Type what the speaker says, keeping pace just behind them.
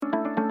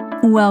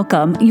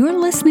Welcome. You're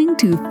listening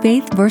to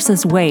Faith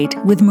versus Weight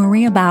with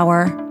Maria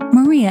Bauer.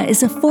 Maria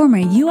is a former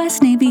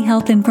U.S. Navy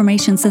Health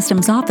Information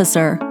Systems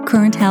officer,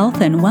 current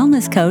health and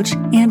wellness coach,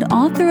 and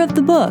author of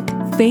the book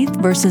Faith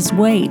versus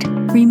Weight,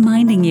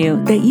 reminding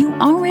you that you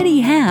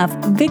already have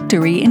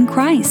victory in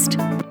Christ.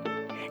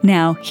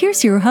 Now,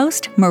 here's your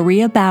host,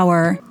 Maria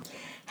Bauer.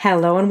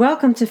 Hello and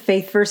welcome to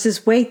Faith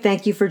versus Weight.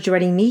 Thank you for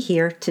joining me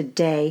here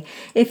today.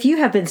 If you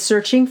have been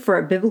searching for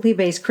a biblically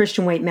based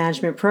Christian weight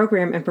management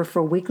program and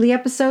prefer weekly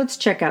episodes,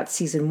 check out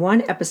Season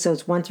 1,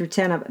 Episodes 1 through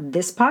 10 of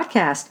this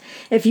podcast.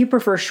 If you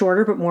prefer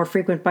shorter but more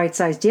frequent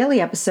bite-sized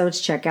daily episodes,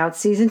 check out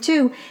Season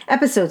 2,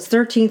 Episodes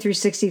 13 through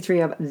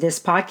 63 of this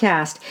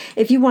podcast.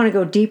 If you want to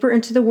go deeper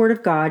into the Word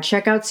of God,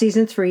 check out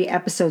Season 3,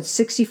 Episodes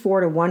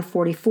 64 to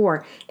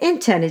 144,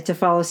 intended to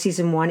follow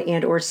Season 1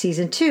 and or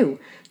Season 2.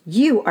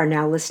 You are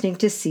now listening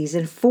to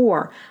Season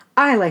 4.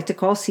 I like to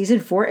call Season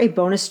 4 a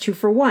bonus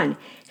 2-for-1.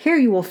 Here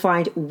you will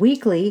find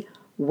weekly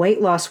weight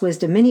loss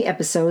wisdom mini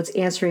episodes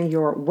answering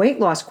your weight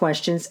loss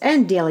questions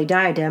and Daily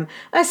Diadem,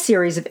 a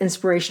series of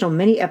inspirational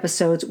mini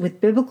episodes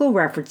with biblical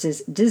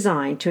references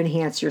designed to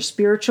enhance your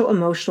spiritual,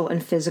 emotional,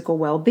 and physical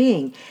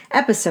well-being.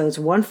 Episodes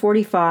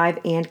 145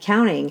 and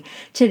counting.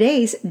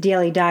 Today's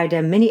Daily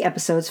Diadem mini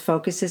episodes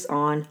focuses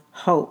on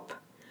hope.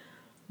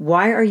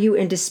 Why are you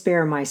in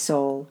despair, my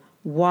soul?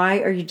 Why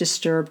are you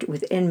disturbed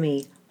within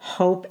me?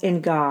 Hope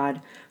in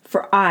God,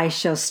 for I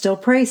shall still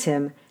praise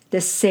him,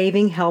 the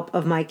saving help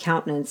of my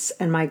countenance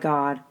and my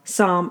God.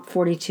 Psalm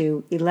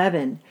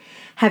 42:11.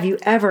 Have you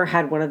ever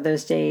had one of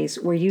those days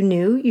where you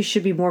knew you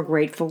should be more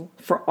grateful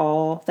for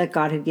all that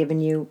God had given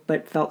you,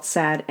 but felt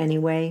sad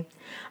anyway?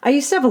 I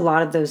used to have a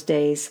lot of those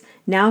days.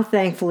 Now,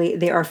 thankfully,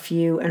 they are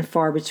few and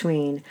far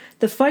between.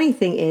 The funny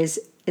thing is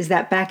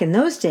that back in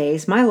those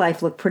days, my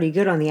life looked pretty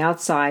good on the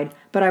outside,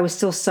 but I was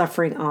still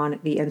suffering on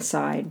the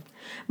inside.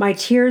 My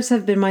tears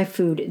have been my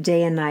food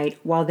day and night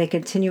while they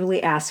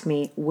continually ask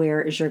me,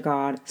 where is your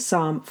God?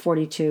 Psalm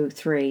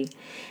 42:3.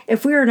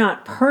 If we are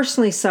not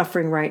personally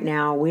suffering right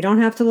now, we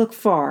don't have to look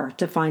far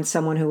to find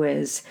someone who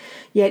is.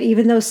 Yet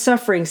even though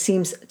suffering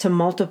seems to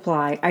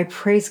multiply, I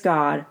praise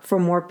God for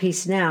more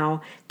peace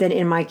now than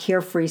in my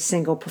carefree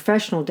single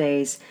professional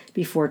days,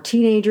 before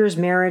teenagers,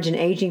 marriage, and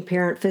aging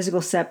parent,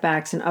 physical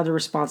setbacks, and other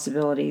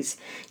responsibilities.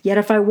 Yet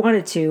if I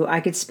wanted to, I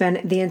could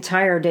spend the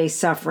entire day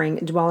suffering,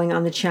 dwelling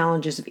on the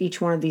challenges of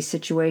each one of these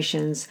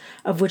situations,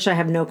 of which I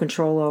have no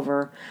control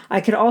over.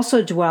 I could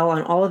also dwell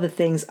on all of the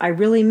things I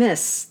really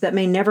miss that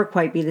may never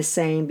quite be the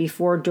same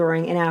before,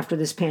 during, and after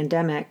this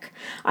pandemic.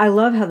 I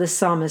love how the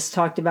psalmist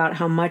talked about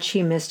how much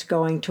he missed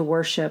going to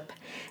worship.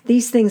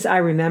 These things I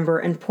remember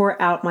and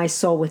pour out my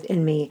soul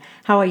within me,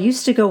 how I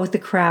used to go with the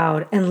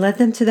crowd and led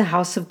them to the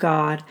house of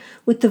God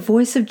with the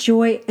voice of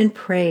joy and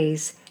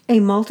praise, a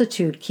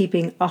multitude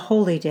keeping a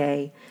holy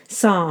day.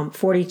 Psalm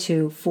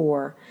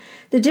 42:4.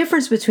 The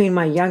difference between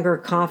my younger,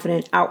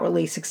 confident,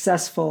 outwardly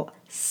successful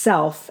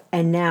self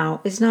and now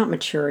is not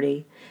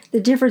maturity. The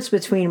difference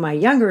between my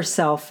younger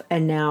self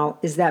and now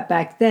is that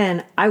back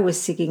then I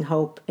was seeking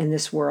hope in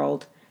this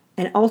world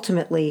and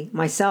ultimately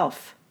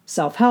myself.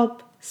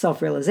 Self-help,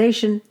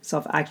 self-realization,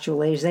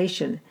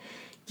 self-actualization.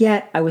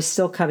 Yet I was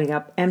still coming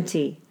up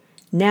empty.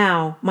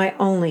 Now my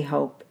only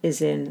hope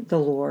is in the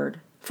Lord.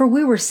 For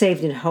we were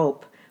saved in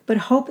hope, but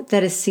hope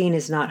that is seen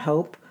is not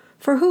hope.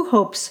 For who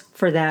hopes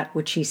for that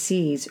which he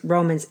sees?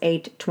 Romans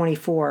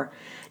 8:24.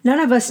 None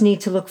of us need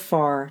to look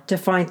far to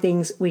find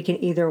things we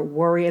can either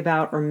worry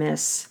about or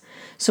miss.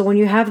 So when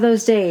you have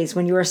those days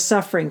when you are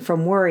suffering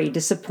from worry,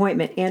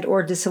 disappointment, and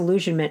or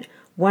disillusionment,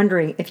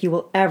 wondering if you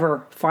will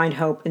ever find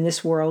hope in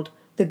this world,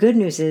 the good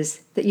news is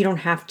that you don't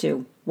have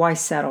to. Why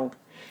settle?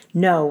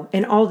 No,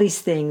 in all these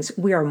things,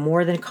 we are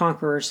more than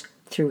conquerors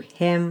through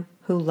him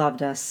who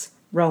loved us.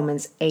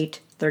 Romans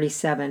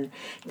 8:37.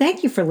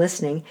 Thank you for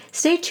listening.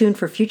 Stay tuned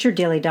for future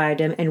Daily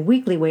Diadem and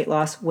weekly weight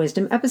loss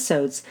wisdom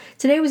episodes.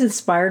 Today was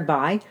inspired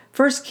by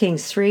 1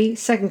 Kings 3,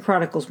 2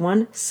 Chronicles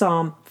 1,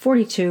 Psalm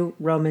 42,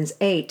 Romans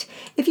 8.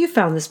 If you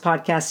found this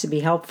podcast to be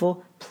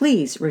helpful,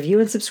 please review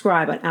and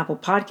subscribe on Apple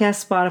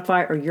Podcasts,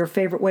 Spotify, or your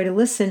favorite way to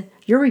listen.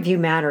 Your review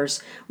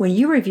matters. When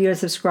you review and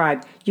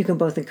subscribe, you can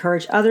both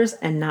encourage others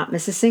and not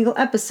miss a single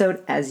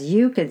episode as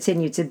you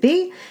continue to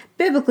be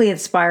biblically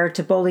inspired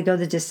to boldly go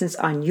the distance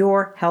on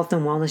your health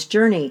and wellness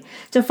journey.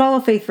 To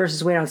follow Faith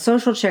versus Weight on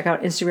social, check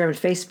out Instagram and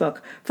Facebook.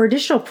 For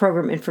additional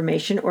program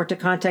information or to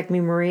contact me,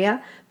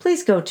 Maria,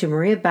 please go to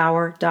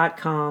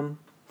mariabauer.com.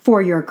 For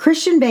your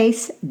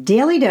Christian-based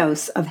daily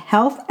dose of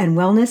health and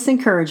wellness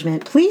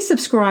encouragement, please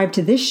subscribe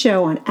to this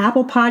show on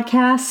Apple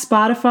Podcasts,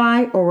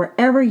 Spotify, or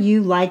wherever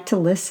you like to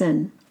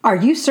listen. Are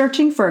you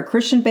searching for a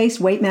Christian-based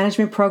weight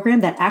management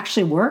program that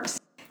actually works?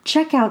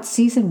 Check out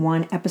Season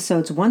 1,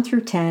 Episodes 1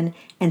 through 10,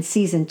 and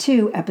Season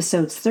 2,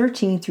 Episodes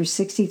 13 through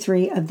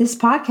 63 of this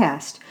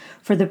podcast.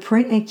 For the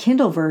print and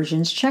Kindle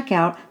versions, check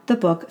out the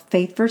book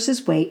Faith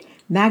versus Weight,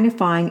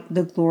 Magnifying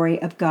the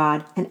Glory of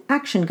God, an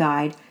action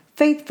guide,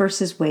 Faith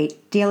versus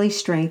Weight, Daily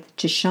Strength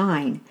to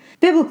Shine.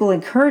 Biblical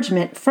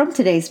encouragement from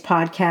today's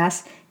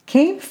podcast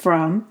came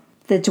from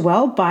the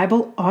Dwell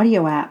Bible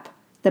audio app.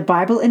 The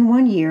Bible in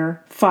 1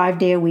 Year,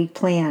 5-day-a-week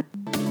plan.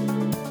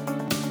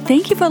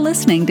 Thank you for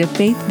listening to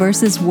Faith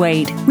versus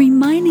Weight,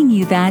 reminding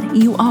you that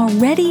you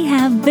already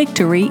have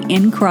victory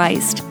in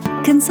Christ.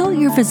 Consult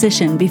your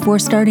physician before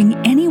starting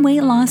any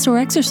weight loss or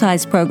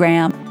exercise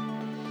program